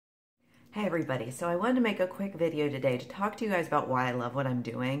Hey everybody, so I wanted to make a quick video today to talk to you guys about why I love what I'm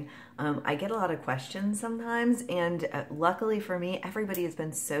doing. I get a lot of questions sometimes, and luckily for me, everybody has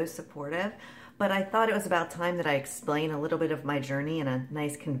been so supportive, but I thought it was about time that I explain a little bit of my journey in a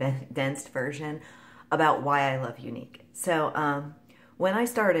nice condensed version about why I love Younique. So when I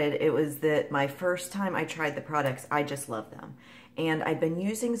started, it was that my first time I tried the products, I just loved them. And I'd been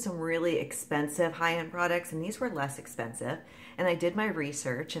using some really expensive high-end products, and these were less expensive. And I did my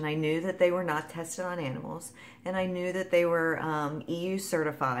research, and I knew that they were not tested on animals, and I knew that they were EU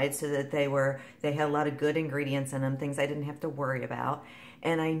certified, so that they had a lot of good ingredients in them, things I didn't have to worry about.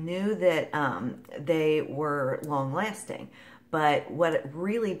 And I knew that they were long-lasting. But what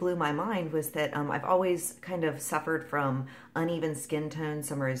really blew my mind was that I've always kind of suffered from uneven skin tone,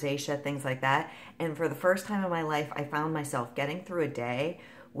 some rosacea, things like that. And for the first time in my life, I found myself getting through a day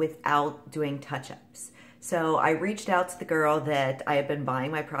without doing touch-ups. So I reached out to the girl that I had been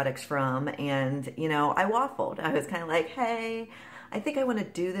buying my products from, and, you know, I waffled. I was kind of like, hey, I think I want to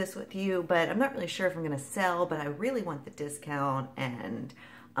do this with you, but I'm not really sure if I'm going to sell, but I really want the discount, and,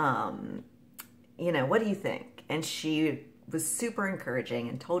 you know, what do you think? And she was super encouraging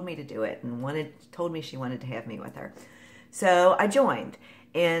and told me to do it, and told me she wanted to have me with her. So I joined,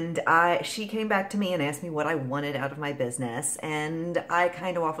 and she came back to me and asked me what I wanted out of my business, and I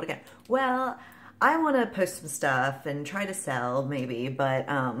kind of waffled again. Well, I want to post some stuff and try to sell maybe, but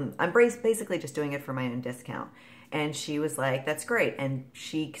I'm basically just doing it for my own discount. And she was like, that's great. And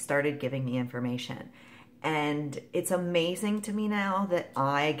she started giving me information. And it's amazing to me now that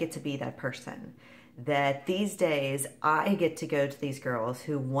I get to be that person. That these days I get to go to these girls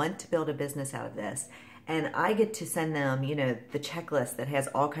who want to build a business out of this, and I get to send them, you know, the checklist that has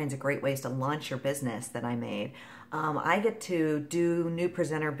all kinds of great ways to launch your business that I made. I get to do new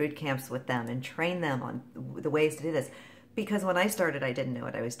presenter boot camps with them and train them on the ways to do this, because when I started, I didn't know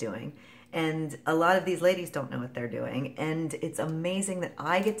what I was doing. And a lot of these ladies don't know what they're doing. And it's amazing that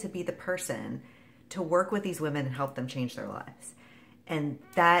I get to be the person to work with these women and help them change their lives. And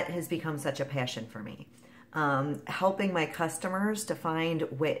that has become such a passion for me. Helping my customers to find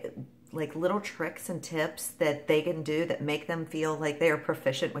like little tricks and tips that they can do that make them feel like they are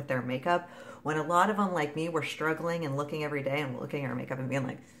proficient with their makeup. When a lot of them, like me, were struggling and looking every day and looking at our makeup and being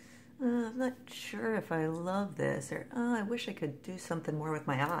like, I'm not sure if I love this, or I wish I could do something more with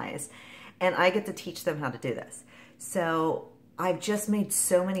my eyes. And I get to teach them how to do this. So I've just made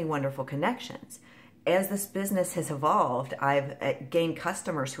so many wonderful connections. As this business has evolved, I've gained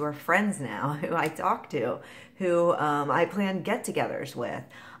customers who are friends now, who I talk to, who I plan get-togethers with.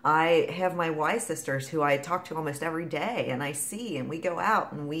 I have my Y sisters who I talk to almost every day, and I see, and we go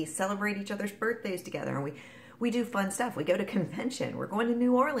out, and we celebrate each other's birthdays together, and we do fun stuff. We go to convention. We're going to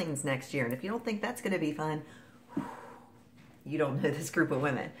New Orleans next year, and if you don't think that's going to be fun, you don't know this group of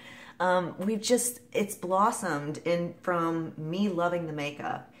women. It's blossomed from me loving the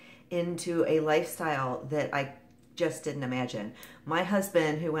makeup into a lifestyle that I just didn't imagine. My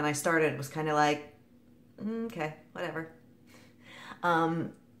husband, who when I started was kind of like, okay, whatever,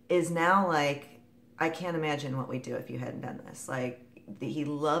 is now like, I can't imagine what we'd do if you hadn't done this. Like, he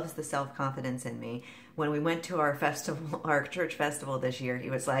loves the self-confidence in me. When we went to our festival, our church festival this year, he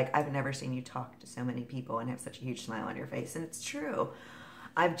was like, I've never seen you talk to so many people and have such a huge smile on your face. And it's true.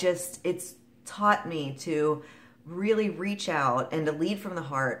 It's taught me to really reach out and to lead from the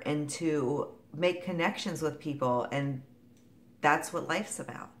heart and to make connections with people, and that's what life's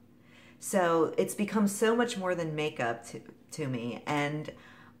about. So it's become so much more than makeup to me, and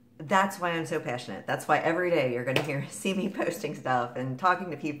that's why I'm so passionate. That's why every day you're going to see me posting stuff and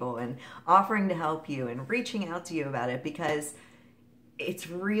talking to people and offering to help you and reaching out to you about it, because it's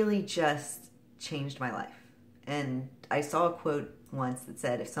really just changed my life. And I saw a quote once that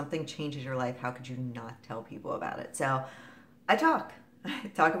said, if something changes your life, how could you not tell people about it? So I talk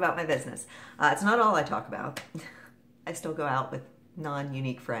about my business. It's not all I talk about. I still go out with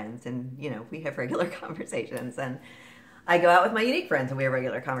non-Younique friends, and, you know, we have regular conversations, and I go out with my Younique friends and we have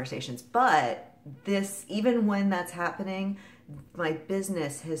regular conversations. But even when that's happening, my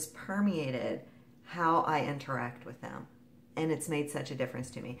business has permeated how I interact with them. And it's made such a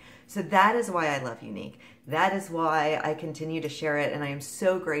difference to me. So that is why I love Younique. That is why I continue to share it. And I am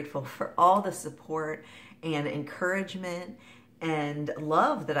so grateful for all the support and encouragement and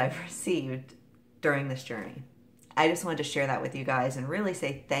love that I've received during this journey. I just wanted to share that with you guys and really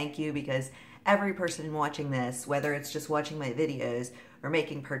say thank you, because every person watching this, whether it's just watching my videos or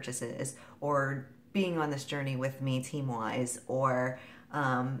making purchases or being on this journey with me team-wise, or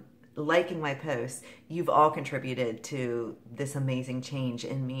liking my posts, you've all contributed to this amazing change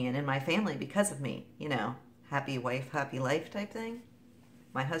in me and in my family because of me. You know, happy wife, happy life type thing.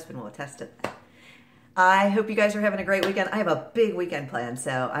 My husband will attest to that. I hope you guys are having a great weekend. I have a big weekend planned,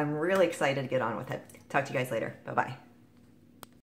 so I'm really excited to get on with it. Talk to you guys later. Bye-bye.